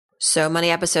So Money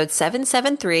episode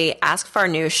 773, Ask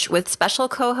Farnoosh, with special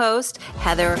co-host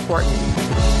Heather Horton.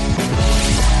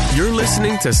 You're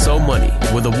listening to So Money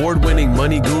with award-winning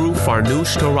money guru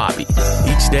Farnoosh Torabi.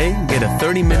 Each day, get a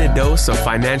 30-minute dose of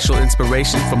financial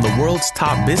inspiration from the world's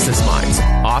top business minds,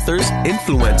 authors,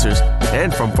 influencers,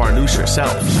 and from Farnoosh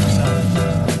herself.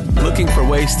 Looking for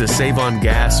ways to save on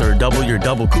gas or double your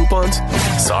double coupons?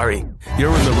 Sorry,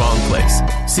 you're in the wrong place.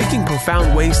 Seeking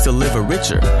profound ways to live a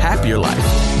richer, happier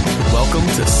life. Welcome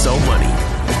to So Money.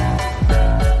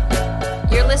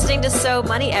 You're listening to So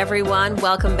Money, everyone.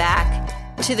 Welcome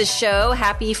back to the show.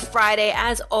 Happy Friday.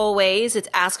 As always, it's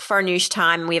Ask Farnoosh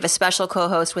time. We have a special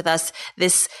co-host with us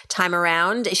this time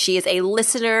around. She is a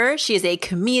listener. She is a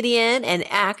comedian, an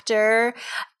actor.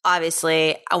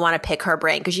 Obviously, I want to pick her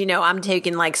brain because, I'm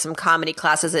taking like some comedy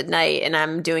classes at night and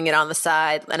I'm doing it on the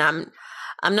side and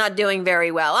I'm not doing very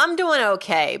well. I'm doing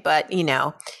okay, but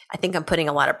I think I'm putting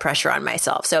a lot of pressure on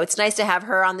myself. So it's nice to have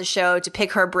her on the show to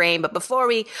pick her brain. But before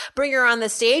we bring her on the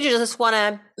stage, I just want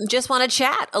to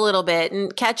chat a little bit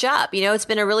and catch up. It's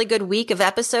been a really good week of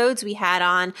episodes. We had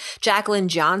on Jacqueline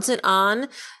Johnson on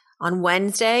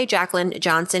Wednesday. Jacqueline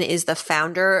Johnson is the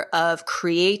founder of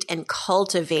Create and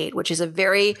Cultivate, which is a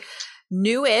very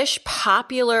newish,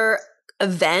 popular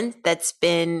event that's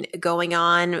been going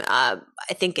on, I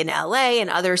think in LA and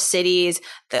other cities.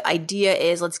 The idea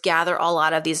is let's gather a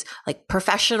lot of these like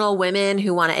professional women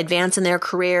who want to advance in their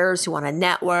careers, who want to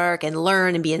network and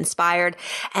learn and be inspired.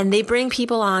 And they bring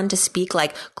people on to speak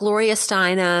like Gloria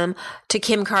Steinem to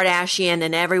Kim Kardashian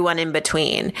and everyone in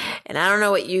between. And I don't know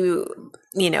what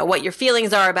what your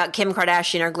feelings are about Kim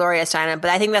Kardashian or Gloria Steinem, but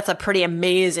I think that's a pretty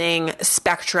amazing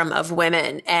spectrum of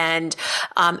women. And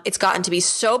it's gotten to be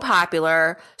so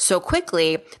popular so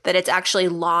quickly that it's actually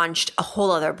launched a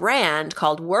whole other brand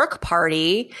called Work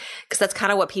Party, because that's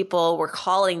kind of what people were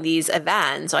calling these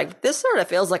events. Like, this sort of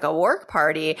feels like a work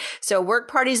party. So Work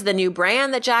Party is the new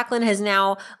brand that Jacqueline has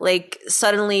now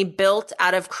suddenly built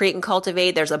out of Create and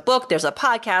Cultivate. There's a book, there's a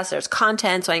podcast, there's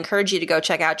content. So I encourage you to go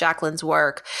check out Jacqueline's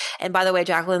work. And by the way,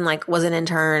 Jacqueline was an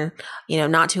intern,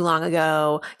 not too long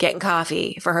ago, getting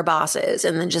coffee for her bosses,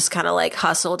 and then just kind of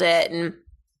hustled it and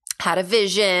had a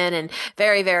vision, and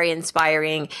very, very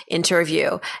inspiring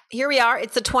interview. Here we are.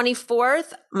 It's the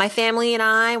 24th. My family and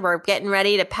I were getting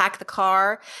ready to pack the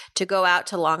car to go out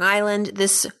to Long Island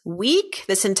this week.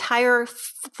 This entire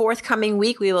forthcoming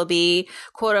week, we will be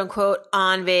quote unquote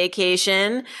on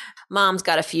vacation. Mom's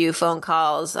got a few phone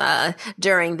calls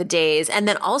during the days. And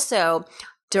then also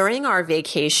during our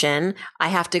vacation, I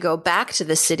have to go back to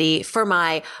the city for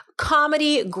my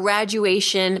comedy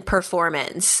graduation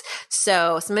performance.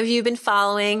 So some of you have been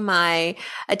following my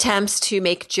attempts to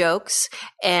make jokes,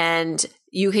 and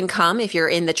you can come if you're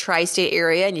in the tri-state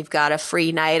area and you've got a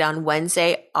free night on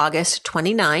Wednesday, August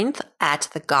 29th at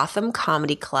the Gotham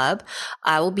Comedy Club.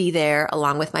 I will be there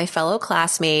along with my fellow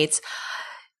classmates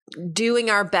doing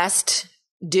our best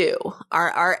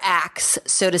our acts,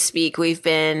 so to speak. We've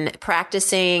been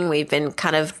practicing. We've been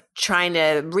kind of trying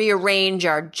to rearrange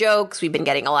our jokes. We've been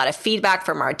getting a lot of feedback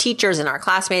from our teachers and our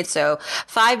classmates. So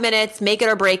 5 minutes, make it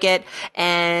or break it.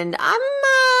 And I'm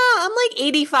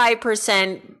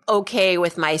 85% okay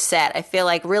with my set. I feel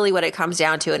like really what it comes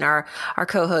down to, and our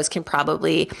co-host can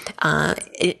probably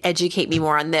educate me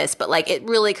more on this, but it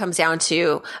really comes down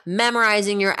to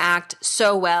memorizing your act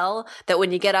so well that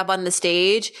when you get up on the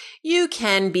stage, you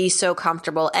can be so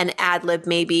comfortable and ad-lib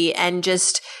maybe, and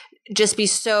just be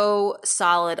so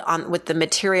solid with the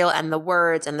material and the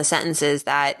words and the sentences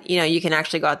that, you can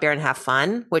actually go out there and have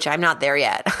fun, which I'm not there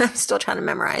yet. I'm still trying to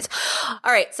memorize.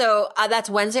 All right. So that's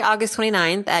Wednesday, August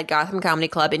 29th at Gotham Comedy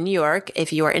Club in New York.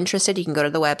 If you are interested, you can go to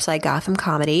the website,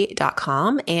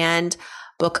 gothamcomedy.com, and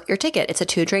book your ticket. It's a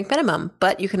 2-drink minimum,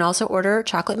 but you can also order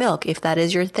chocolate milk if that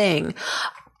is your thing.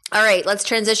 All right, let's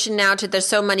transition now to the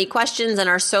So Money questions and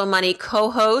our So Money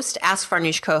co-host, Ask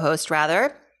Farnoosh co-host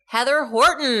rather, Heather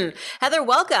Horton. Heather,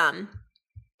 welcome.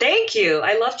 Thank you.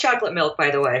 I love chocolate milk, by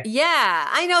the way. Yeah,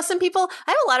 I know some people.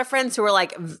 I have a lot of friends who are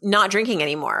not drinking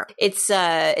anymore. It's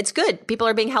good. People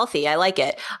are being healthy. I like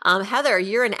it. Heather,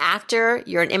 you're an actor.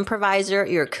 You're an improviser.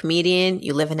 You're a comedian.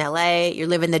 You live in LA. You're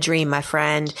living the dream, my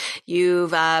friend.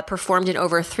 You've performed in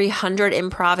over 300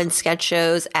 improv and sketch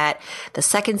shows at the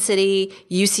Second City,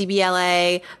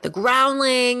 UCBLA, the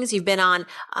Groundlings. You've been on,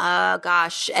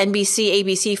 NBC,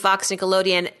 ABC, Fox,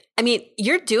 Nickelodeon. I mean,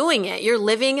 you're doing it. You're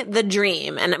living the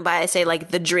dream. And by I say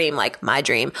the dream, my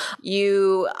dream,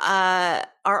 you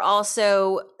are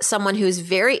also someone who's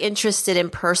very interested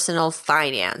in personal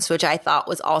finance, which I thought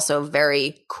was also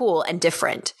very cool and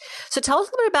different. So tell us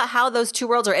a little bit about how those two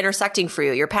worlds are intersecting for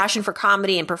you, your passion for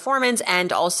comedy and performance,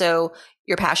 and also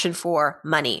your passion for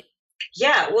money.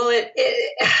 Yeah,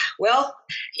 well,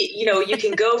 you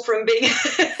can go from being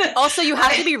Also, you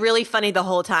have to be really funny the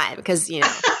whole time because,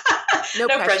 no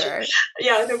pressure.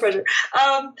 Yeah, no pressure.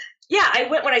 Yeah,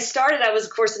 when I started, I was,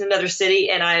 of course, in another city,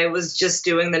 and I was just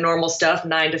doing the normal stuff,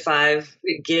 9 to 5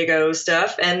 gig-o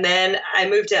stuff. And then I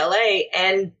moved to LA,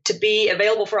 and to be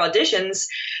available for auditions,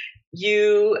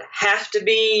 you have to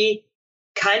be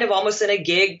kind of almost in a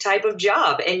gig type of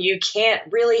job, and you can't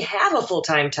really have a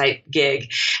full-time type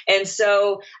gig. And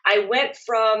so I went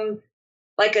from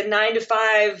like a 9 to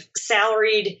 5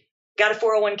 salaried, got a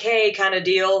 401k kind of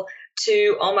deal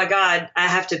to, oh my God, I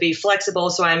have to be flexible.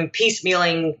 So I'm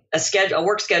piecemealing a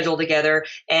work schedule together,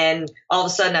 and all of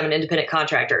a sudden I'm an independent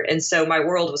contractor. And so my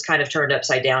world was kind of turned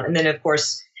upside down. And then of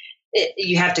course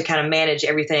you have to kind of manage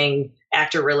everything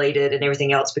actor related and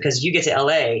everything else, because you get to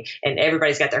LA and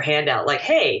everybody's got their hand out like,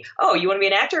 hey, oh, you want to be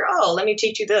an actor? Oh, let me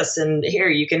teach you this. And here,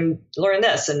 you can learn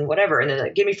this and whatever. And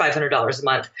then give me $500 a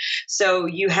month. So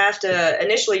you have to,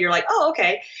 initially you're like, oh,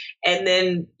 okay. And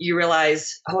then you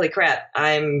realize, holy crap,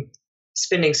 I'm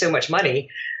spending so much money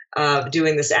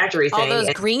doing this actory thing. All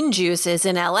those green juices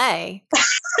in LA.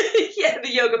 Yeah,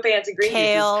 the yoga pants and green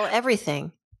kale, juices.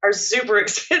 Everything. Are super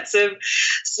expensive.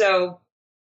 So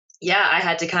yeah, I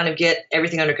had to kind of get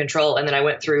everything under control. And then I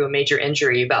went through a major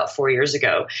injury about 4 years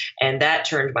ago, and that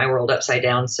turned my world upside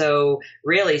down. So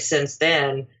really since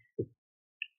then,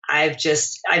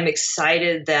 I'm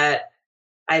excited that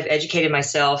I've educated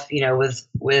myself,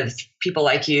 with people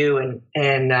like you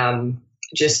and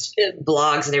just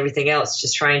blogs and everything else,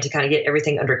 just trying to kind of get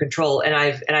everything under control. And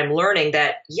I'm learning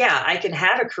that, yeah, I can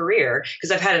have a career,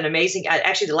 because I've had an amazing,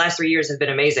 actually the last 3 years have been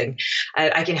amazing.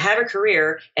 I can have a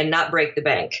career and not break the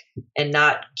bank and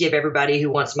not give everybody who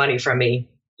wants money from me,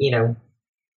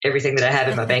 everything that I have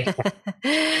in my bank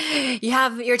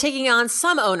account. You're taking on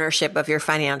some ownership of your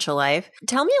financial life.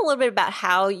 Tell me a little bit about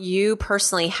how you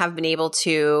personally have been able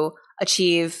to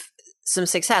achieve some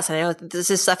success. And I know this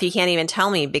is stuff you can't even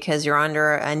tell me because you're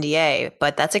under NDA,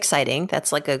 but that's exciting.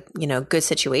 That's like a, good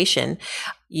situation.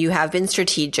 You have been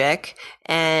strategic,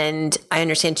 and I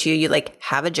understand too, you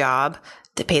have a job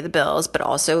to pay the bills, but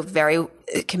also very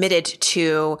committed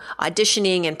to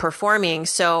auditioning and performing.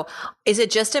 So is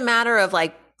it just a matter of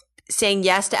saying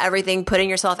yes to everything, putting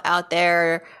yourself out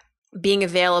there, being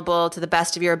available to the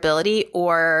best of your ability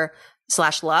or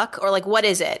 / luck, or what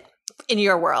is it in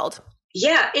your world?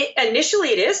 Yeah, initially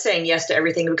it is saying yes to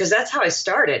everything, because that's how I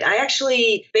started. I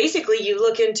actually, basically, you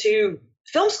look into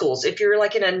film schools. If you're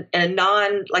in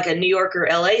a New York or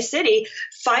LA city,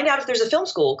 find out if there's a film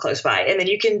school close by, and then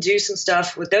you can do some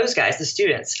stuff with those guys, the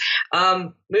students.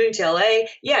 Moving to LA,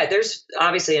 yeah, there's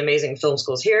obviously amazing film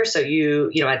schools here. So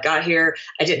I got here,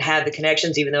 I didn't have the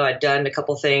connections, even though I'd done a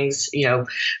couple things, I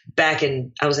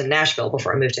was in Nashville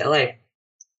before I moved to LA,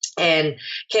 and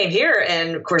came here,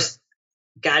 and of course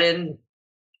got in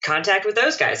contact with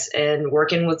those guys and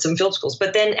working with some film schools.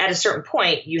 But then at a certain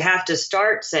point, you have to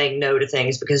start saying no to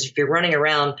things, because if you're running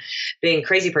around being a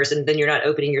crazy person, then you're not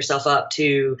opening yourself up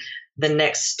to the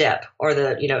next step or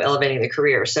the, elevating the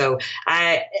career. So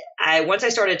I once I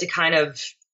started to kind of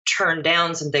turn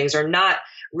down some things or not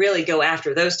really go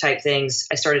after those type things,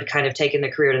 I started kind of taking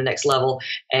the career to the next level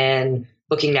and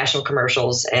booking national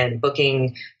commercials and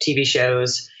booking TV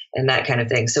shows and that kind of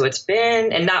thing. So it's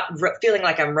been, and not feeling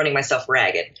like I'm running myself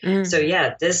ragged. Mm. So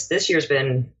yeah, this year's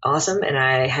been awesome. And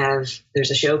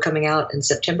there's a show coming out in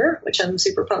September, which I'm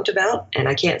super pumped about. And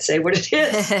I can't say what it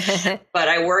is, but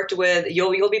I worked with,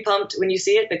 you'll be pumped when you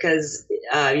see it, because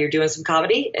you're doing some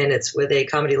comedy, and it's with a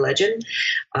comedy legend.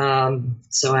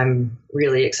 So I'm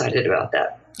really excited about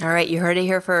that. All right. You heard it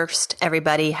here first,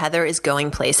 everybody. Heather is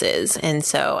going places. And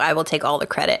so I will take all the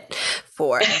credit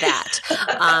for that.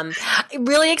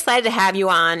 Really excited to have you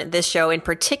on this show in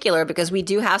particular, because we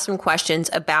do have some questions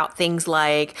about things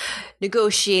like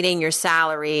negotiating your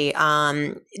salary,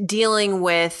 dealing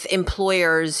with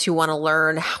employers who want to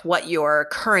learn what your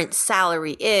current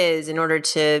salary is in order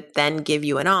to then give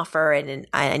you an offer. And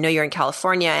I know you're in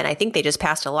California, and I think they just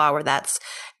passed a law where that's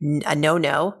a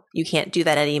no. You can't do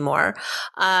that anymore.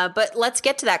 But let's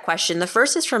get to that question. The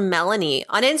first is from Melanie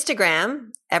on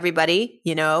Instagram. Everybody,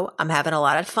 I'm having a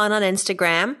lot of fun on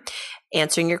Instagram,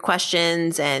 answering your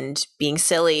questions and being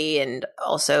silly and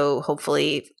also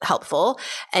hopefully helpful.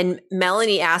 And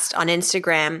Melanie asked on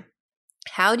Instagram,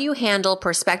 how do you handle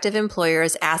prospective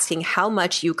employers asking how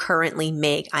much you currently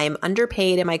make? I am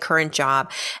underpaid in my current job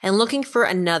and looking for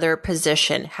another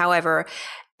position. However,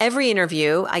 every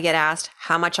interview, I get asked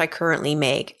how much I currently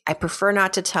make. I prefer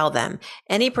not to tell them.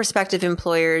 Any prospective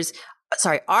employers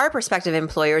are prospective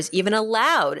employers even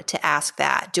allowed to ask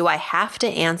that? Do I have to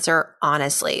answer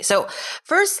honestly? So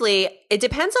firstly, it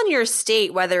depends on your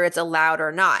state whether it's allowed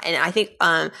or not. And I think,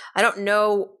 I don't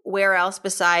know where else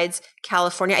besides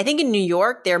California. I think in New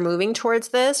York, they're moving towards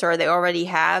this, or they already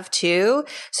have too.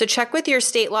 So check with your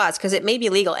state laws because it may be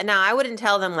legal. And now I wouldn't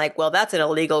tell them like, well, that's an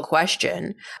illegal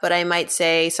question, but I might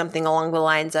say something along the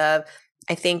lines of,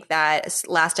 I think that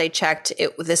last I checked,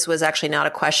 this was actually not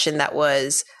a question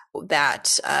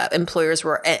that employers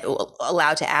were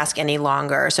allowed to ask any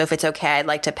longer. So if it's okay, I'd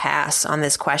like to pass on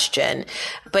this question.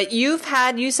 But you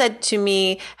said to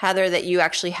me, Heather, that you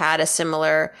actually had a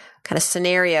similar kind of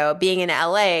scenario being in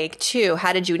LA too.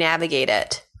 How did you navigate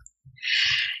it?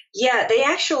 Yeah,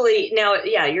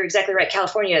 you're exactly right.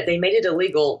 California, they made it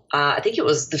illegal. I think it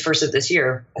was the first of this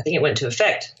year. I think it went into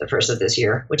effect the first of this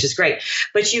year, which is great.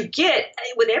 But you get,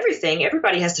 with everything,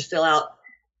 everybody has to fill out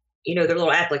their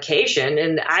little application,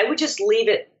 and I would just leave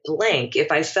it blank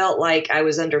if I felt like I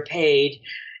was underpaid.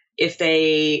 If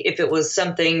it was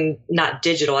something not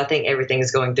digital, I think everything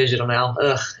is going digital now.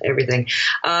 Everything,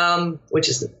 which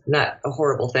is not a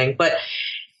horrible thing, but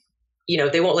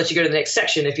they won't let you go to the next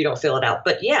section if you don't fill it out.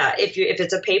 But yeah, if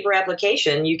it's a paper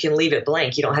application, you can leave it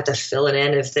blank. You don't have to fill it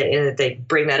in if they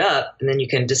bring that up, and then you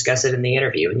can discuss it in the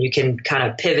interview, and you can kind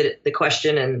of pivot the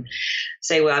question and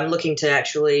say, well, I'm looking to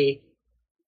actually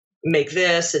make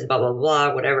this and blah, blah,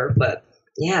 blah, whatever. But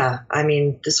yeah, I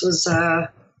mean, this was,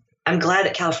 I'm glad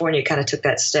that California kind of took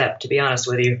that step, to be honest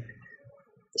with you,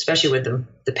 especially with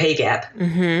the pay gap.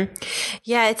 Mm-hmm.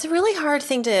 Yeah, it's a really hard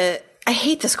thing I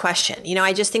hate this question.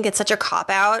 I just think it's such a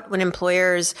cop-out when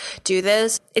employers do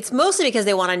this. It's mostly because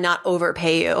they want to not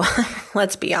overpay you.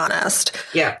 Let's be honest.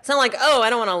 Yeah. It's not like, oh, I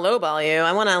don't want to lowball you.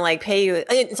 I want to like pay you.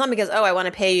 It's not because, oh, I want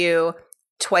to pay you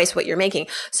twice what you're making.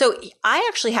 So I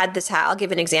actually had this, I'll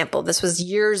give an example. This was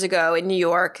years ago in New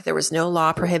York. There was no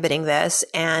law prohibiting this.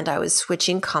 And I was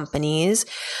switching companies.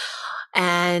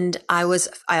 And I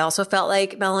also felt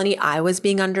like, Melanie, I was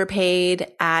being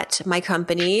underpaid at my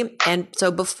company. And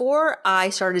so before I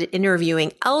started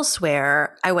interviewing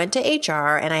elsewhere, I went to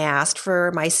HR and I asked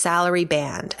for my salary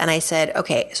band. And I said,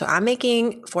 okay, so I'm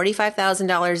making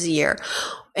 $45,000 a year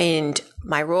and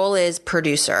my role is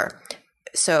producer.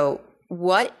 So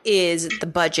what is the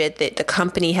budget that the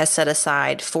company has set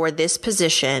aside for this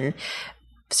position,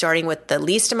 starting with the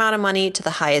least amount of money to the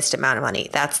highest amount of money?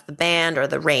 That's the band or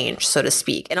the range, so to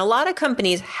speak. And a lot of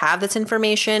companies have this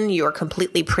information. You are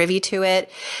completely privy to it.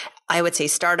 I would say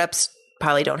startups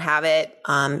probably don't have it.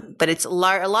 But it's a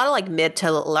lot of like mid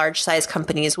to large size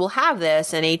companies will have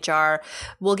this, and HR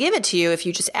will give it to you if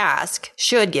you just ask,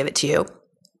 should give it to you.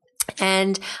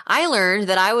 And I learned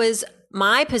that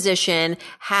my position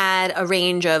had a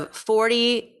range of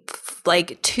 40,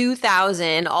 like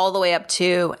 2,000 all the way up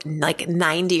to like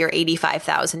 90 or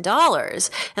 $85,000.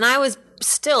 And I was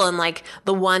still in like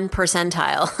the 1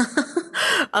 percentile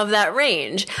of that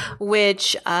range,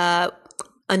 which,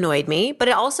 annoyed me, but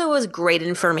it also was great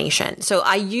information. So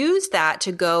I used that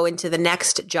to go into the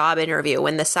next job interview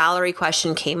when the salary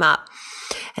question came up.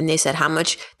 And they said,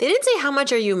 they didn't say how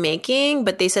much are you making,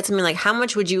 but they said something like, how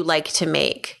much would you like to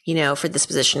make, for this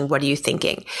position? What are you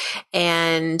thinking?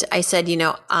 And I said,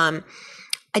 I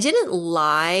didn't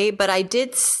lie, but I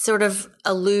did sort of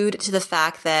allude to the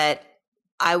fact that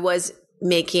I was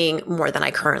making more than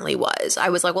I currently was. I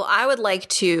was like, well, I would like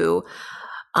to,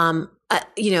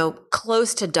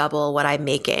 close to double what I'm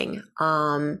making.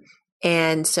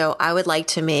 And so I would like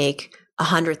to make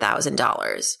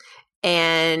 $100,000.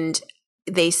 And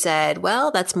they said,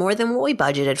 well, that's more than what we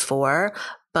budgeted for,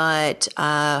 but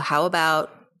how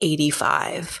about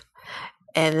 85?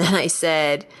 And then I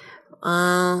said,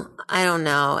 I don't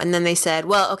know. And then they said,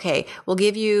 well, okay, we'll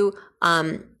give you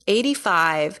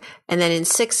 85, and then in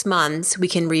 6 months, we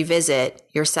can revisit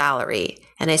your salary.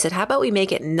 And I said, how about we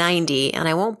make it 90 and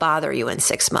I won't bother you in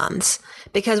 6 months?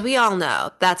 Because we all know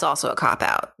that's also a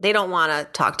cop-out. They don't want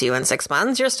to talk to you in 6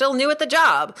 months. You're still new at the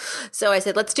job. So I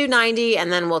said, let's do 90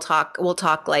 and then we'll talk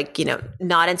like,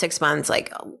 not in 6 months.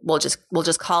 Like we'll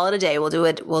just call it a day. We'll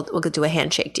do a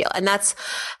handshake deal. And that's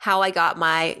how I got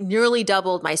nearly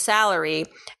doubled my salary.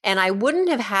 And I wouldn't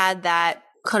have had that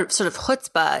kind of sort of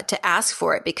chutzpah to ask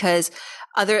for it because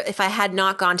if I had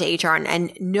not gone to HR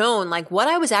and known like what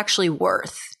I was actually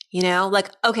worth, like,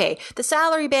 okay, the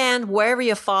salary band, wherever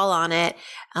you fall on it,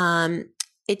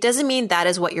 it doesn't mean that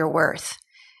is what you're worth.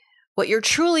 What your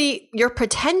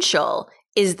potential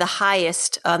is the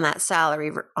highest on that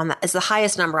salary, is the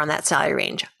highest number on that salary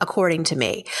range, according to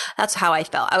me. That's how I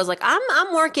felt. I was like,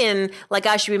 I'm working like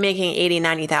I should be making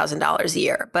 $80,000, $90,000 a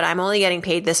year, but I'm only getting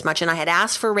paid this much. And I had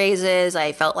asked for raises.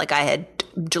 I felt like I had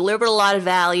delivered a lot of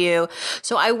value.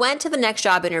 So I went to the next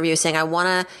job interview saying, I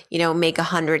want to, make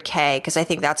 100K because I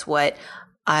think that's what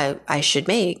I should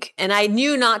make. And I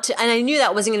knew I knew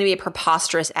that wasn't going to be a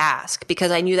preposterous ask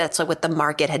because I knew that's like what the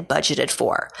market had budgeted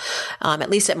for, at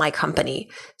least at my company.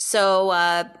 So,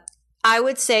 I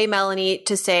would say, Melanie,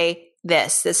 to say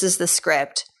this is the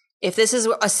script. If this is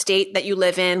a state that you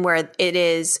live in where it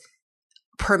is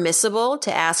permissible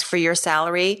to ask for your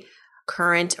salary,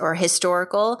 current or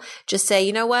historical, just say,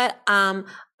 you know what?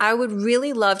 I would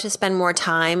really love to spend more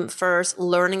time first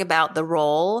learning about the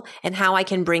role and how I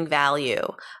can bring value.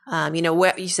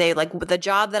 What you say, like the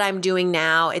job that I'm doing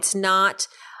now, it's not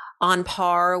on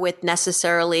par with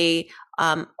necessarily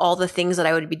all the things that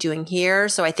I would be doing here.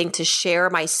 So I think to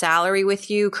share my salary with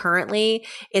you currently,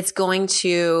 it's going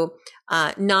to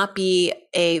not be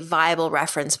a viable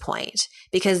reference point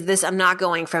because I'm not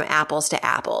going from apples to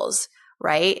apples,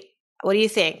 right? What do you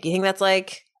think? You think that's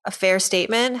like a fair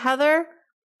statement, Heather?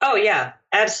 Oh, yeah,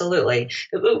 absolutely.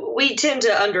 We tend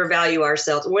to undervalue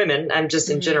ourselves, women, and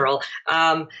just in general,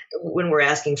 when we're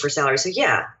asking for salary. So,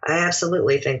 yeah, I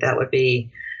absolutely think that would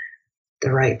be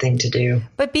the right thing to do.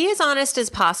 But be as honest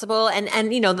as possible.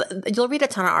 And you'll read a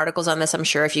ton of articles on this, I'm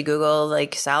sure, if you Google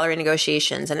like salary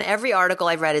negotiations. And every article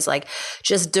I've read is like,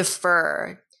 just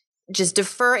defer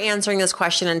answering this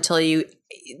question until you're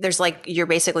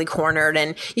basically cornered.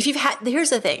 And here's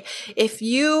the thing, if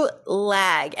you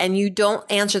lag and you don't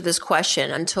answer this question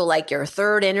until like your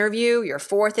third interview, your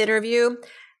fourth interview,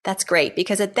 that's great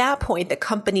because at that point, the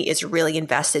company is really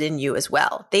invested in you as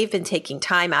well. They've been taking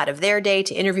time out of their day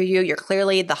to interview you. You're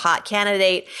clearly the hot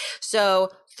candidate.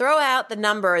 So throw out the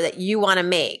number that you want to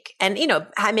make and,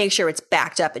 make sure it's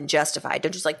backed up and justified.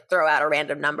 Don't just like throw out a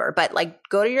random number, but like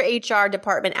go to your HR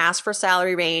department, ask for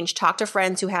salary range, talk to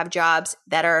friends who have jobs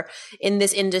that are in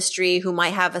this industry who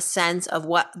might have a sense of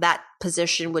what that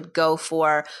position would go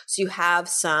for. So you have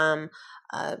some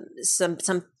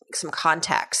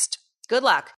context. Good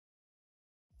luck.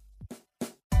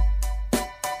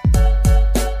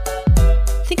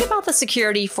 Think about the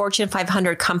security Fortune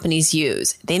 500 companies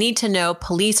use. They need to know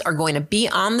police are going to be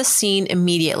on the scene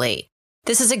immediately.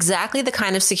 This is exactly the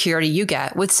kind of security you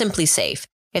get with SimpliSafe.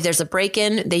 If there's a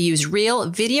break-in, they use real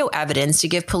video evidence to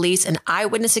give police an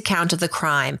eyewitness account of the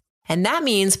crime. And that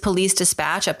means police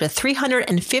dispatch up to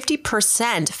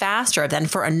 350% faster than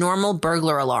for a normal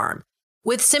burglar alarm.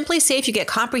 With SimpliSafe, you get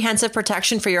comprehensive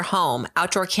protection for your home.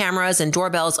 Outdoor cameras and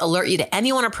doorbells alert you to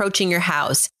anyone approaching your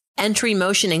house. Entry,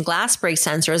 motion, and glass break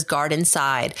sensors guard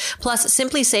inside. Plus,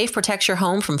 SimpliSafe protects your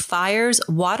home from fires,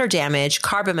 water damage,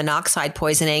 carbon monoxide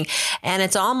poisoning, and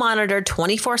it's all monitored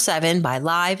 24/7 by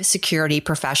live security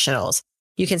professionals.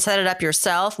 You can set it up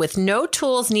yourself with no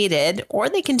tools needed, or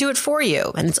they can do it for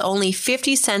you, and it's only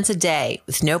 50 cents a day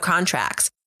with no contracts.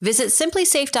 Visit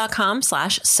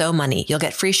simplysafe.com/SoMoney. You'll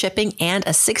get free shipping and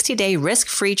a 60-day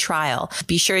risk-free trial.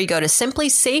 Be sure you go to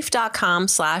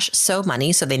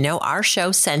simplysafe.com/SoMoney so they know our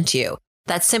show sent you.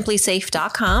 That's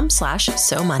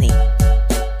simplysafe.com/SoMoney.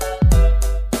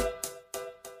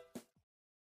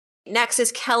 Next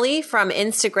is Kelly from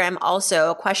Instagram.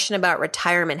 Also a question about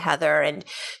retirement, Heather. And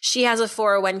she has a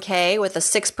 401k with a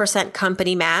 6%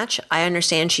 company match. I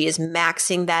understand she is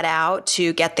maxing that out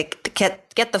to get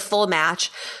the full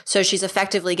match. So she's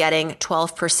effectively getting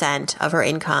 12% of her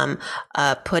income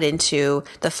put into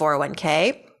the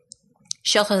 401k.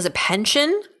 She also has a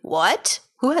pension. What?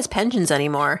 Who has pensions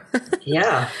anymore?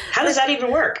 Yeah. How does that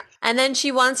even work? And then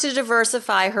she wants to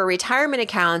diversify her retirement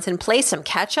accounts and play some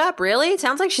catch up. Really? It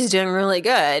sounds like she's doing really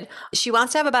good. She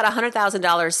wants to have about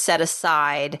 $100,000 set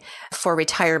aside for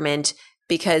retirement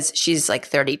because she's like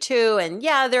 32. And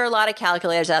yeah, there are a lot of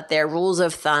calculators out there, rules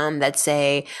of thumb that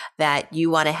say that you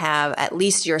want to have at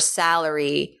least your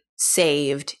salary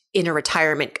saved in a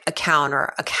retirement account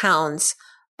or accounts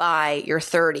by your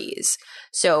 30s.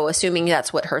 So assuming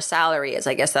that's what her salary is,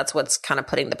 I guess that's what's kind of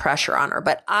putting the pressure on her.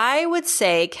 But I would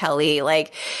say, Kelly,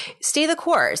 like, stay the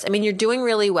course. I mean, you're doing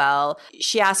really well.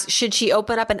 She asked, should she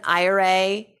open up an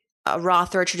IRA, a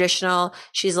Roth or a traditional?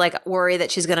 She's like worried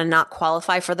that she's going to not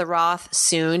qualify for the Roth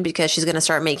soon because she's going to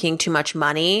start making too much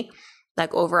money,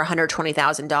 like over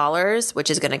 $120,000, which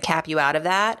is going to cap you out of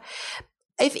that.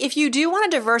 If you do want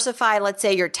to diversify, let's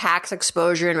say your tax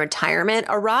exposure in retirement,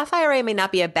 a Roth IRA may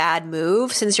not be a bad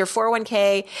move since your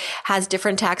 401k has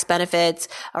different tax benefits.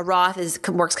 A Roth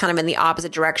works kind of in the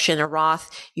opposite direction. A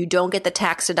Roth, you don't get the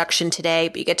tax deduction today,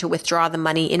 but you get to withdraw the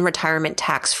money in retirement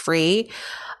tax free.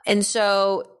 And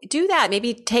so do that.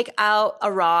 Maybe take out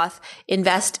a Roth,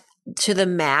 invest to the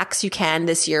max you can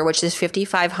this year, which is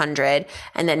 $5,500.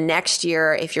 And then next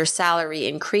year, if your salary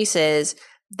increases,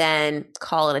 then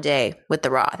call it a day with the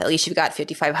Roth. At least you've got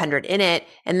 5,500 in it,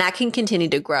 and that can continue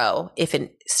to grow if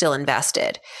it's still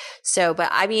invested. So, but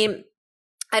I mean,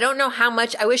 I don't know how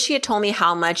much. I wish she had told me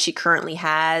how much she currently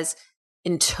has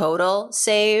in total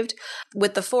saved.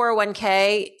 With the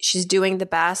 401k, she's doing the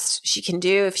best she can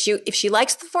do. If she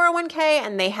likes the 401k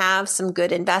and they have some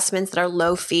good investments that are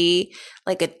low fee,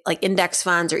 like index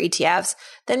funds or ETFs,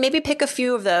 then maybe pick a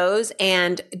few of those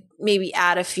and maybe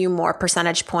add a few more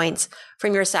percentage points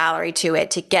from your salary to it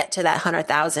to get to that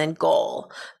 100,000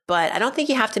 goal. But I don't think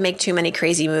you have to make too many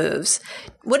crazy moves.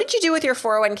 What did you do with your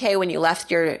 401k when you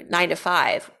left your 9 to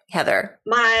 5, Heather?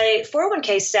 My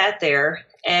 401k sat there,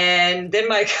 and then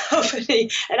my company,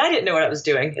 and I didn't know what I was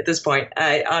doing at this point.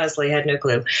 I honestly had no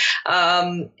clue.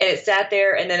 And it sat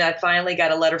there, and then I finally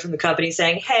got a letter from the company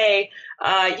saying, hey,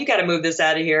 you got to move this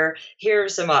out of here. Here are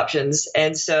some options.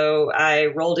 And so I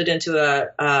rolled it into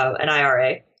an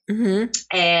IRA. Mm-hmm.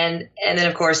 And then,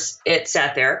 of course, it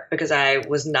sat there because I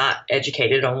was not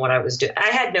educated on what I was doing. I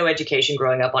had no education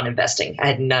growing up on investing. I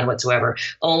had none whatsoever,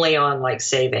 only on like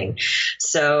saving.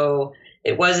 So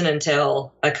it wasn't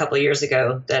until a couple of years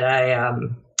ago that I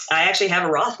actually have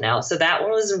a Roth now. So that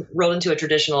one was rolled into a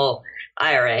traditional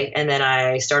IRA, and then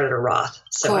I started a Roth.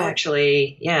 So cool.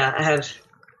 I have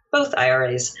both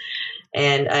IRAs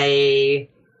and a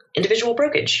individual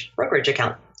brokerage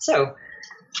account. So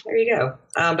there you go.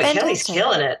 But Fantastic. Kelly's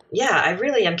killing it. Yeah, I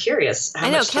really am curious how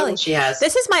much Kelly she has.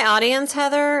 This is my audience,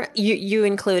 Heather. You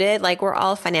included. Like, we're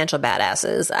all financial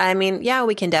badasses. I mean, yeah,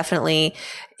 we can definitely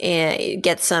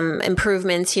get some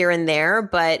improvements here and there.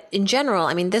 But in general,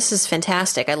 I mean, this is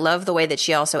fantastic. I love the way that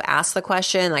she also asked the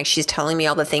question. Like, she's telling me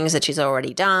all the things that she's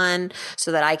already done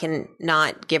so that I can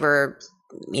not give her,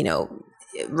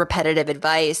 repetitive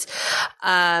advice.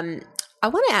 I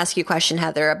want to ask you a question,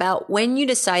 Heather, about when you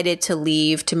decided to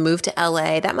leave to move to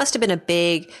LA. That must have been a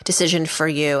big decision for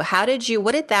you.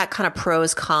 What did that kind of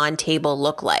pros con table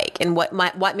look like? And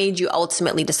what made you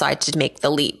ultimately decide to make the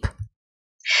leap?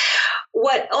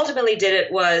 What ultimately did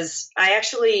it was I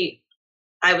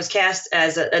was cast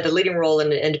as the leading role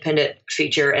in an independent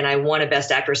feature, and I won a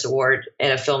Best Actress award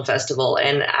at a film festival.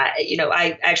 And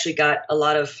I actually got a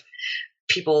lot of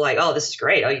people like, oh, this is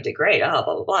great. Oh, you did great. Oh,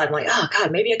 blah, blah, blah. I'm like, oh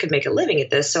God, maybe I could make a living at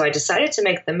this. So I decided to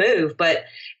make the move. But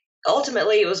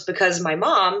ultimately it was because my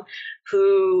mom,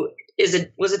 who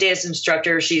was a dance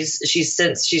instructor,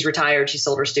 she's retired. She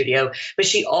sold her studio, but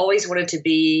she always wanted to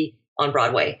be on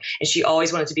Broadway, and she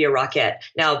always wanted to be a Rockette.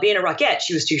 Now, being a Rockette,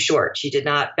 she was too short. She did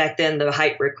not, back then the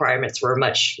height requirements were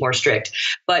much more strict,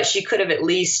 but she could have at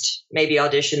least maybe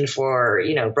auditioned for,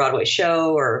 Broadway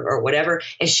show or whatever.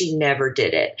 And she never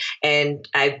did it. And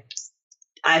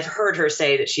I've heard her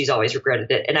say that she's always regretted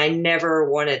it. And I never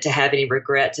wanted to have any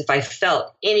regrets. If I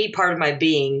felt any part of my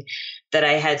being that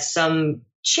I had some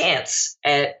chance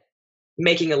at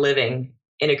making a living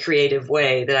in a creative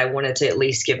way, that I wanted to at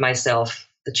least give myself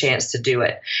the chance to do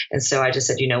it. And so I just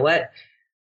said, you know what?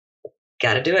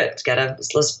 Got to do it.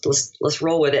 Let's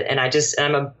roll with it.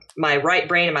 And my right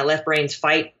brain and my left brains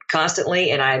fight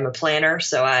constantly, and I'm a planner.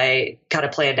 So I kind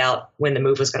of planned out when the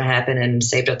move was going to happen and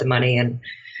saved up the money and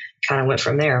kind of went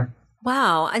from there.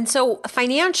 Wow. And so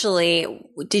financially,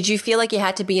 did you feel like you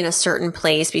had to be in a certain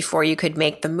place before you could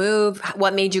make the move?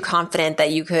 What made you confident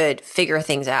that you could figure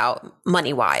things out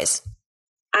money-wise?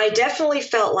 I definitely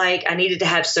felt like I needed to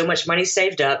have so much money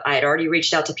saved up. I had already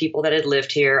reached out to people that had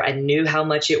lived here. I knew how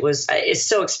much it was. It's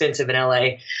so expensive in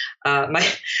LA.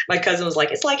 My cousin was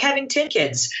like, it's like having 10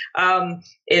 kids.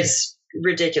 It's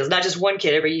ridiculous. Not just one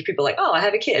kid. Every people are like, oh, I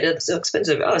have a kid. It's so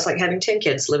expensive. Oh, it's like having 10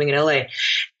 kids living in LA.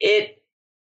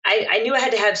 I knew I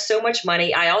had to have so much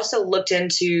money. I also looked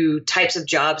into types of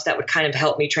jobs that would kind of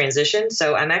help me transition.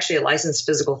 So I'm actually a licensed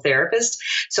physical therapist.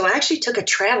 So I actually took a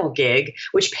travel gig,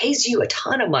 which pays you a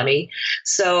ton of money.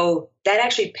 So that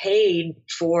actually paid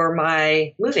for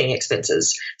my moving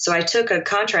expenses. So I took a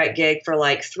contract gig for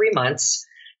like 3 months,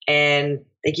 and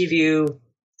they give you a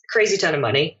crazy ton of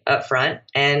money up front.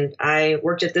 And I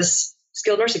worked at this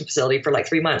skilled nursing facility for like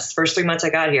 3 months. First 3 months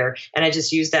I got here, and I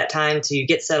just used that time to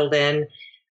get settled in,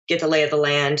 get the lay of the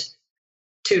land,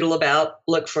 tootle about,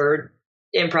 look for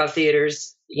improv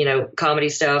theaters, comedy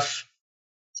stuff,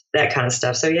 that kind of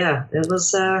stuff. So yeah, it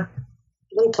was a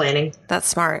little planning. That's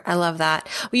smart. I love that.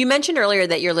 Well, you mentioned earlier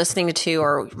that you're listening to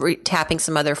or tapping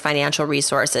some other financial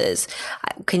resources.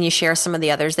 Can you share some of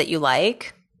the others that you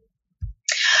like?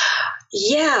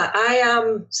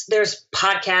 Yeah, there's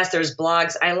podcasts, there's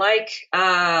blogs. I like,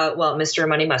 Mr.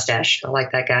 Money Mustache. I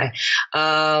like that guy.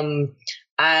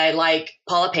 I like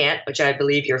Paula Pant, which I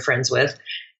believe you're friends with.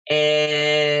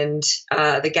 And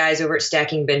the guys over at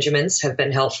Stacking Benjamins have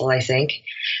been helpful, I think.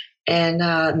 and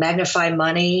Magnify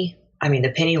Money. I mean,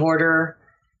 the Penny Hoarder.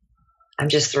 I'm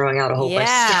just throwing out a whole bunch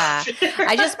of stuff.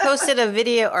 I just posted a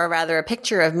video, or rather a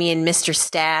picture of me and Mr.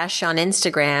 Stash on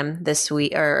Instagram this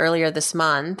week or earlier this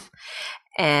month.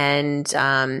 And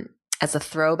as a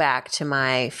throwback to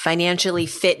my financially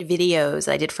fit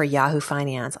videos I did for Yahoo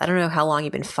Finance. I don't know how long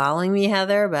you've been following me,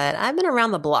 Heather, but I've been around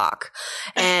the block.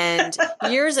 And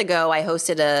years ago, I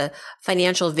hosted a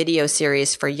financial video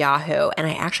series for Yahoo, and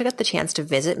I actually got the chance to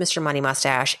visit Mr. Money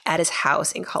Mustache at his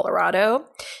house in Colorado,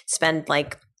 spend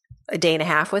like a day and a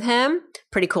half with him.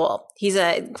 Pretty cool. He's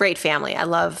a great family. I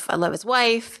love his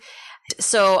wife.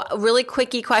 So a really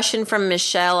quickie question from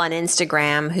Michelle on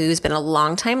Instagram, who's been a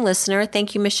longtime listener.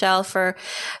 Thank you, Michelle, for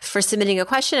submitting a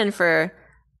question and for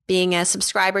being a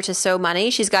subscriber to So Money.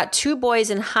 She's got 2 boys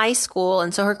in high school.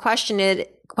 And so her question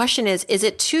is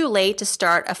it too late to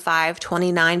start a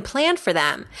 529 plan for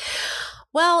them?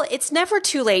 Well, it's never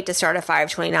too late to start a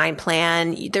 529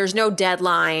 plan. There's no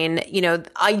deadline.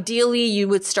 Ideally you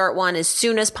would start one as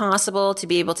soon as possible to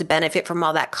be able to benefit from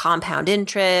all that compound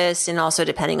interest. And also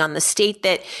depending on the state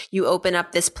that you open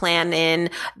up this plan in,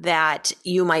 that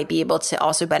you might be able to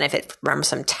also benefit from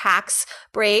some tax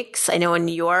breaks. I know in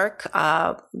New York,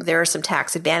 there are some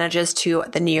tax advantages to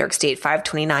the New York State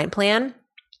 529 plan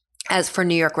as for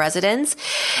New York residents.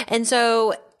 And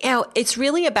so, it's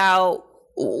really about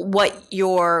what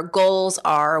your goals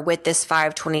are with this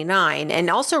 529, and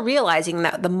also realizing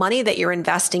that the money that you're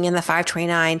investing in the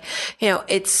 529,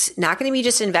 it's not going to be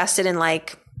just invested in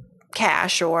like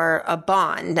cash or a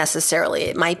bond necessarily.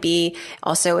 It might be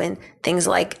also in things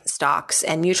like stocks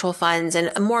and mutual funds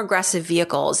and more aggressive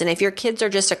vehicles. And if your kids are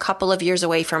just a couple of years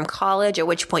away from college, at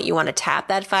which point you want to tap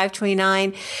that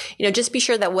 529, just be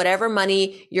sure that whatever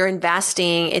money you're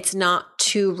investing, it's not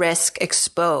too risk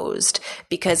exposed,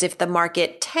 because if the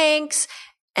market tanks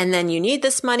and then you need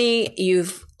this money,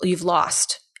 you've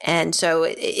lost. And so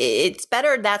it's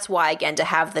better. That's why, again, to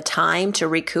have the time to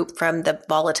recoup from the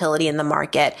volatility in the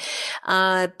market.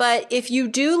 But if you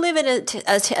do live in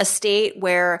a state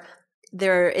where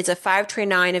there is a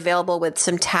 529 available with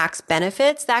some tax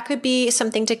benefits, that could be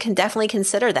something to definitely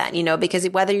consider that, because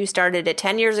whether you started it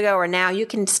 10 years ago or now, you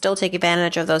can still take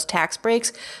advantage of those tax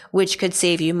breaks, which could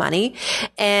save you money.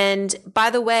 And by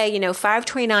the way,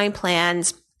 529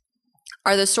 plans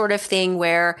are the sort of thing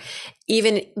where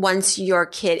even once your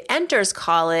kid enters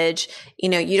college,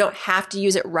 you don't have to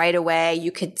use it right away.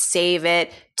 You could save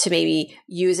it to maybe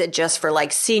use it just for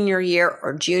like senior year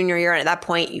or junior year. And at that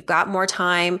point, you've got more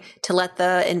time to let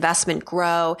the investment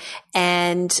grow.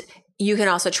 And you can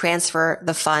also transfer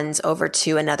the funds over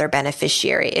to another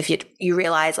beneficiary. If you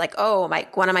realize like, oh,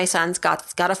 one of my sons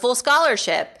got a full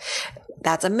scholarship.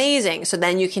 That's amazing. So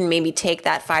then you can maybe take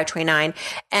that 529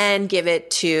 and give it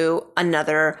to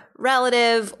another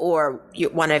relative, or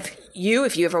one of you,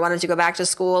 if you ever wanted to go back to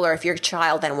school, or if your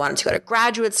child then wanted to go to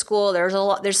graduate school.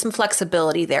 There's some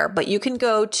flexibility there, but you can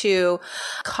go to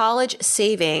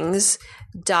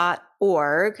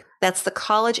collegesavings.org. That's the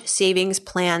College Savings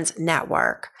Plans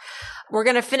Network. We're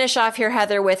going to finish off here,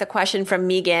 Heather, with a question from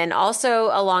Megan, also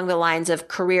along the lines of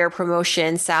career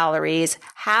promotion, salaries,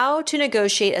 how to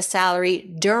negotiate a salary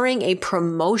during a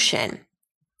promotion.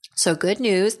 So good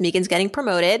news, Megan's getting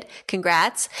promoted.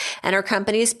 Congrats. And her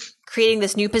company's creating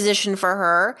this new position for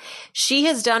her. She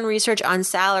has done research on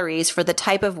salaries for the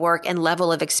type of work and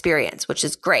level of experience, which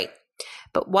is great,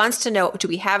 but wants to know, do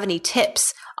we have any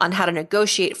tips on how to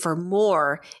negotiate for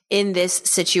more in this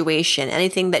situation?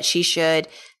 Anything that she should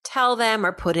tell them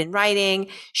or put in writing?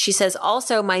 She says,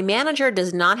 also, my manager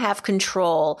does not have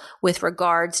control with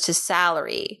regards to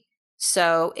salary,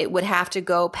 so it would have to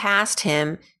go past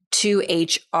him to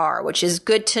HR, which is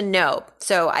good to know.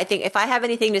 So I think if I have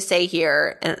anything to say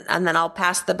here, and then I'll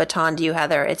pass the baton to you,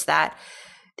 Heather, it's that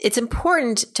it's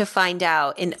important to find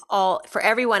out for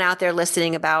everyone out there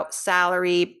listening about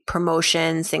salary,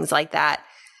 promotions, things like that.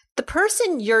 The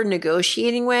person you're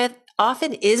negotiating with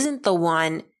often isn't the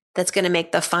one that's going to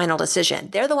make the final decision.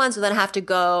 They're the ones who then have to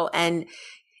go and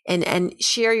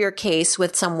share your case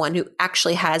with someone who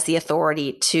actually has the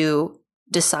authority to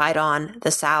decide on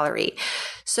the salary.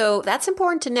 So that's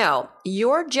important to know.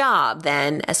 Your job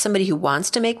then, as somebody who wants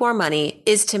to make more money,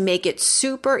 is to make it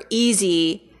super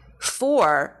easy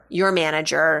for your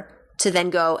manager to then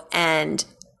go and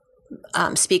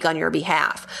speak on your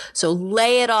behalf. So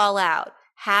lay it all out.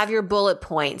 Have your bullet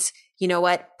points. You know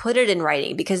what? Put it in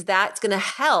writing, because that's going to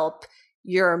help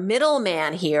your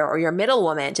middleman here or your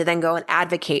middlewoman to then go and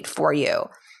advocate for you.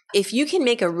 If you can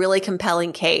make a really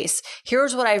compelling case,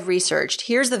 here's what I've researched.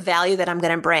 Here's the value that I'm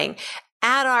going to bring.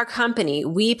 At our company,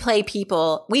 we pay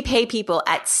people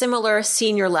at similar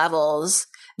senior levels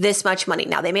this much money.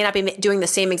 Now, they may not be doing the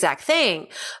same exact thing,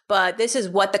 but this is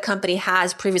what the company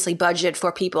has previously budgeted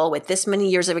for people with this many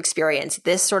years of experience,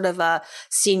 this sort of a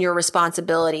senior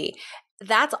responsibility.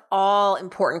 That's all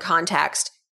important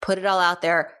context. Put it all out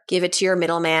there, give it to your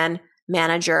middleman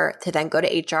manager to then go to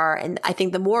HR. And I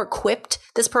think the more equipped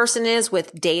this person is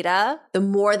with data, the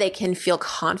more they can feel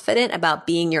confident about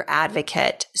being your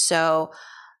advocate. So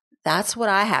that's what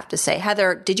I have to say.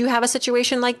 Heather, did you have a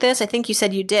situation like this? I think you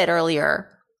said you did earlier.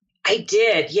 I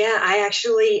did. Yeah. I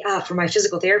actually, for my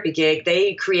physical therapy gig,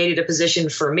 they created a position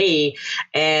for me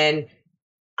and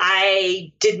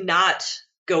I did not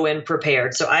go in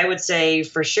prepared. So I would say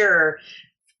for sure,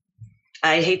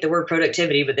 I hate the word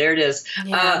productivity, but there it is.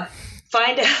 Yeah.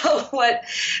 Find out what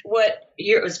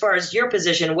you're, as far as your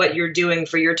position, what you're doing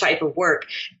for your type of work,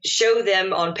 show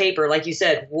them on paper, like you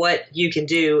said, what you can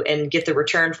do and get the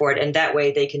return for it. And that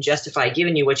way they can justify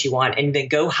giving you what you want and then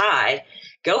go high.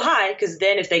 Cause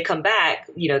then if they come back,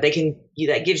 they can,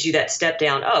 that gives you that step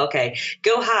down. Oh, okay.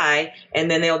 Go high.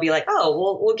 And then they'll be like,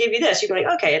 oh, we'll give you this. You're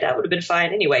like, okay, that would have been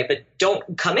fine anyway, but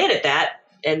don't come in at that.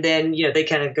 And then, they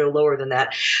kind of go lower than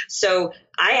that. So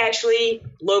I actually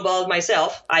lowballed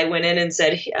myself. I went in and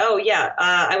said, oh, yeah,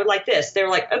 I would like this. They were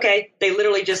like, okay. They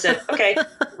literally just said, okay,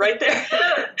 right there.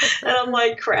 And I'm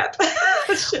like, crap.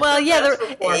 Well, yeah.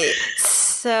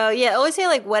 So, yeah, always say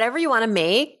like whatever you want to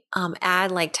make,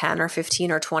 add like 10 or 15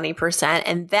 or 20%.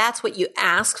 And that's what you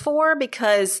ask for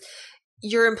because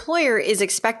your employer is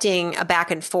expecting a back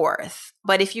and forth.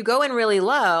 But if you go in really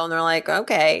low and they're like,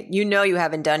 okay, you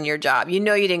haven't done your job. You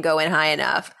didn't go in high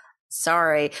enough.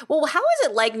 Sorry. Well, how is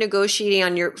it like negotiating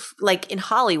on like in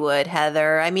Hollywood,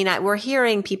 Heather? I mean, we're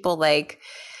hearing people like,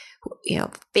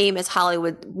 famous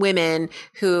Hollywood women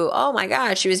who, oh my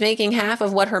gosh, she was making half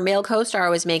of what her male co-star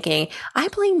was making. I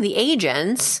blame the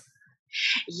agents.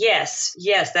 Yes,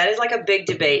 that is like a big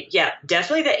debate. Yeah,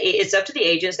 definitely it's up to the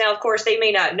agents. Now, of course, they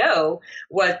may not know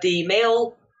what the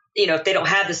male, if they don't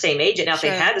have the same agent. Now, Sure.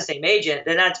 If they had the same agent,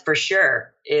 then that's for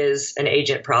sure is an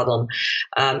agent problem.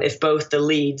 If both the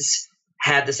leads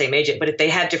have the same agent, but if they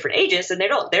have different agents, then they're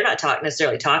not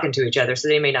necessarily talking to each other. So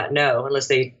they may not know unless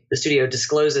the studio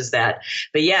discloses that.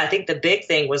 But yeah, I think the big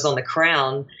thing was on The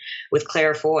Crown with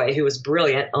Claire Foy, who was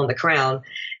brilliant on The Crown.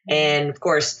 And of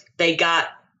course they got,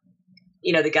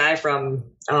 the guy from,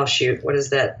 oh shoot, what is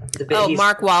that?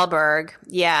 Mark Wahlberg.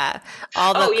 Yeah.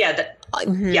 All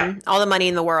the money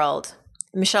in the world.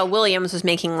 Michelle Williams was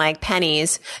making like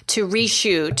pennies to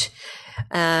reshoot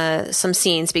some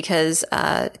scenes because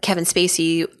Kevin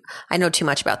Spacey, I know too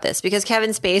much about this, because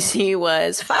Kevin Spacey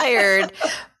was fired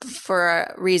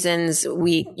for reasons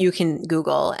you can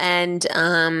Google, and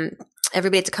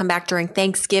everybody had to come back during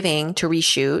Thanksgiving to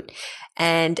reshoot.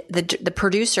 And the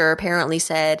producer apparently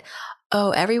said,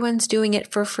 oh, everyone's doing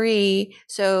it for free.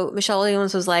 So Michelle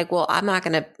Williams was like, well, I'm not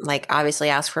going to obviously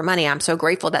ask for money. I'm so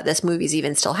grateful that this movie's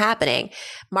even still happening.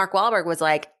 Mark Wahlberg was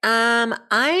like, I'm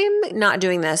not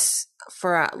doing this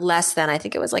for less than, I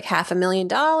think it was like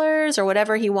 $500,000 or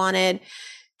whatever he wanted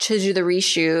to do the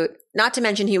reshoot. Not to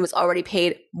mention he was already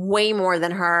paid way more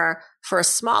than her for a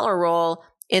smaller role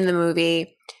in the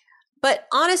movie. But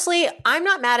honestly, I'm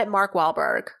not mad at Mark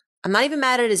Wahlberg. I'm not even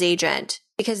mad at his agent,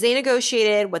 because they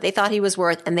negotiated what they thought he was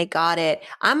worth and they got it.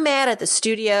 I'm mad at the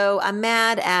studio. I'm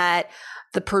mad at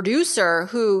the producer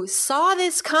who saw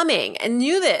this coming and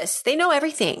knew this. They know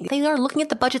everything. They are looking at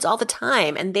the budgets all the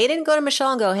time, and they didn't go to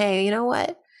Michelle and go, hey, you know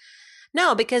what?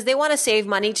 No, because they want to save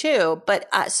money too. But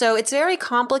so it's very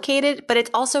complicated, but it's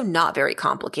also not very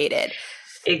complicated.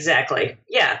 Exactly.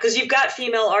 Yeah, because you've got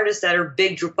female artists that are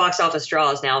big box office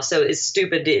draws now. So it's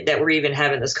stupid that we're even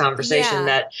having this conversation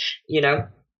that,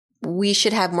 we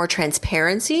should have more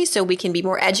transparency so we can be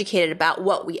more educated about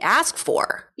what we ask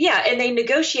for. Yeah, and they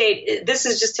negotiate. This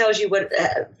just tells you what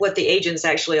the agents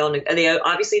actually all. They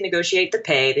obviously negotiate the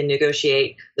pay. They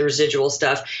negotiate the residual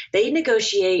stuff. They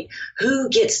negotiate who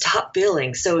gets top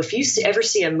billing. So if you ever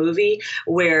see a movie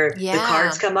where the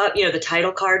cards come up, the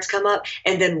title cards come up,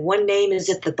 and then one name is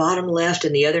at the bottom left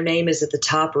and the other name is at the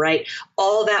top right,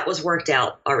 all that was worked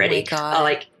out already. Oh my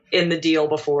God. In the deal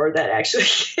before that actually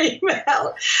came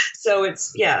out. So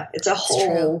it's a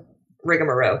whole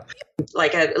rigmarole.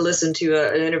 Like I listened to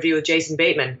an interview with Jason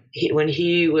Bateman when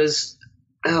he was,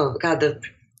 the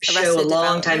show a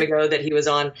long time ago that he was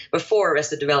on before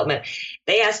Arrested Development.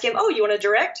 They asked him, oh, you want to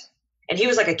direct? And he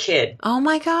was like a kid. Oh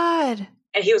my God.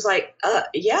 And he was like,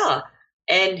 yeah.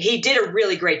 And he did a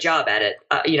really great job at it.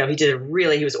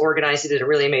 He was organized. He did a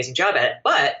really amazing job at it.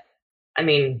 But I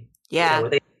mean,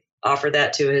 they offer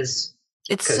that to his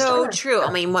It's so true.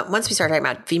 I mean, once we start talking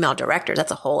about female directors,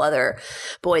 that's a whole other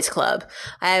boys club.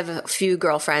 I have a few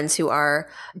girlfriends who are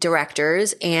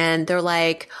directors and they're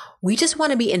like, we just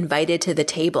want to be invited to the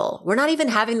table. We're not even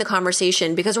having the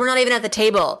conversation because we're not even at the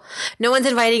table. No one's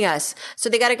inviting us. So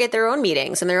they got to get their own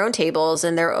meetings and their own tables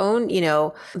and their own,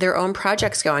 their own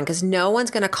projects going because no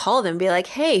one's going to call them and be like,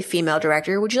 hey, female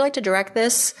director, would you like to direct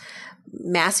this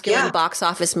masculine box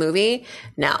office movie?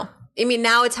 No. I mean,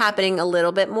 now it's happening a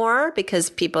little bit more because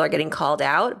people are getting called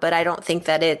out, but I don't think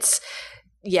that it's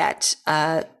yet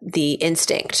the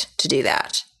instinct to do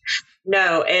that.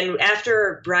 No, and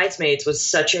after Bridesmaids was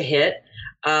such a hit,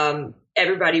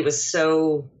 everybody was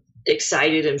so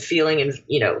excited and feeling and,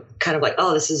 kind of like,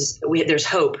 oh, there's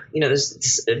hope.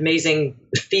 This amazing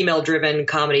female-driven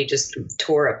comedy just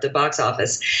tore up the box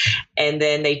office. And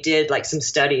then they did like some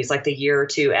studies like the year or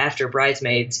two after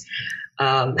Bridesmaids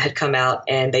had come out,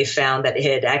 and they found that it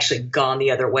had actually gone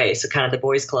the other way. So kind of the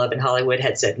boys club in Hollywood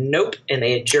had said nope, and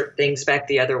they had jerked things back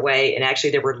the other way. And actually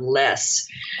there were less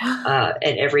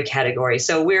in every category.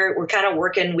 So we're kind of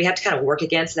working, we have to kind of work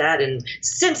against that. And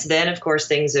since then, of course,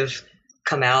 things have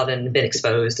come out and been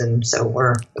exposed. And so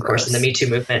we're, of course, in the Me Too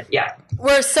movement. Yeah.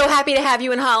 We're so happy to have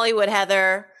you in Hollywood,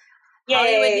 Heather. Yay.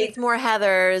 Hollywood needs more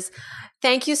Heathers.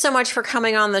 Thank you so much for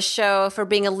coming on the show, for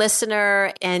being a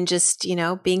listener and just,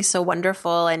 being so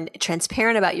wonderful and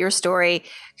transparent about your story.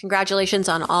 Congratulations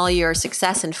on all your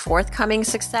success and forthcoming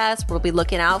success. We'll be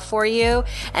looking out for you.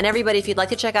 And everybody, if you'd like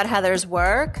to check out Heather's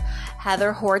work,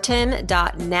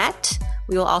 heatherhorton.net.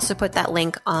 We will also put that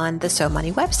link on the So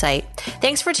Money website.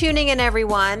 Thanks for tuning in,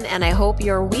 everyone. And I hope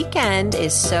your weekend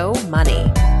is so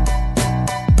money.